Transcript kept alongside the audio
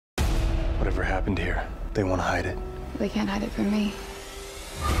Whatever happened here, they want to hide it. They can't hide it from me.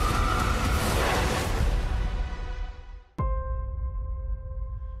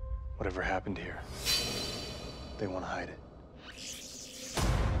 Whatever happened here, they want to hide it.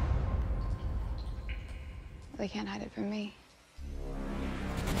 They can't hide it from me.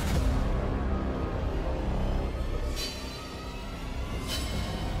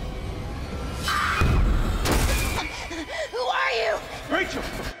 Who are you? Rachel!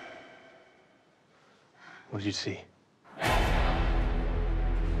 What did you see?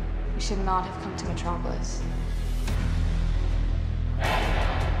 We should not have come to Metropolis.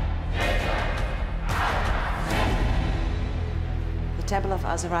 The Temple of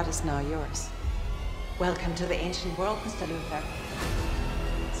Azeroth is now yours. Welcome to the ancient world, Mr. Luther.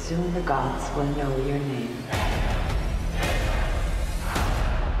 Soon the gods will know your name.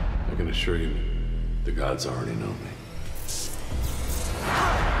 I can assure you, the gods already know me.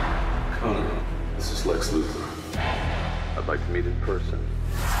 Connor, this is Lex Luthor. I'd like to meet in person.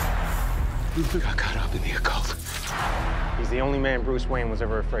 Luther got caught up in the occult. He's the only man Bruce Wayne was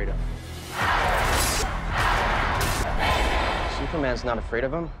ever afraid of. Superman's not afraid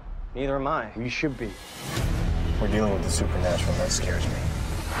of him. Neither am I. You should be. We're dealing with the supernatural, and that scares me.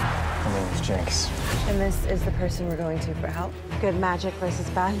 Her name is Jinx. And this is the person we're going to for help? Good magic versus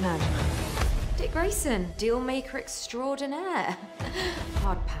bad magic. Dick Grayson, deal-maker extraordinaire.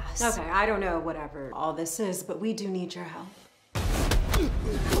 Hard pass. Okay, I don't know whatever all this is, but we do need your help.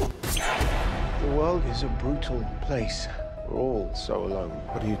 The world is a brutal place. We're all so alone.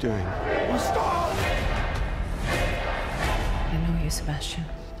 What are you doing? I know you, Sebastian.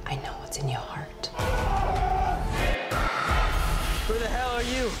 I know what's in your heart. Who the hell are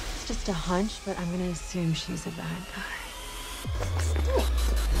you? It's just a hunch, but I'm gonna assume she's a bad guy.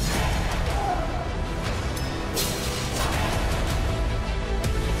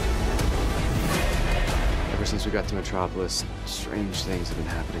 Ever since we got to Metropolis, strange things have been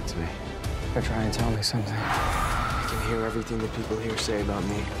happening to me. They're trying to tell me something. I can hear everything that people here say about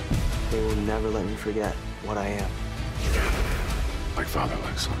me. They will never let me forget what I am. Like father,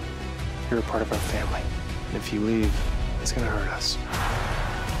 like son. You're a part of our family. And if you leave, it's gonna hurt us.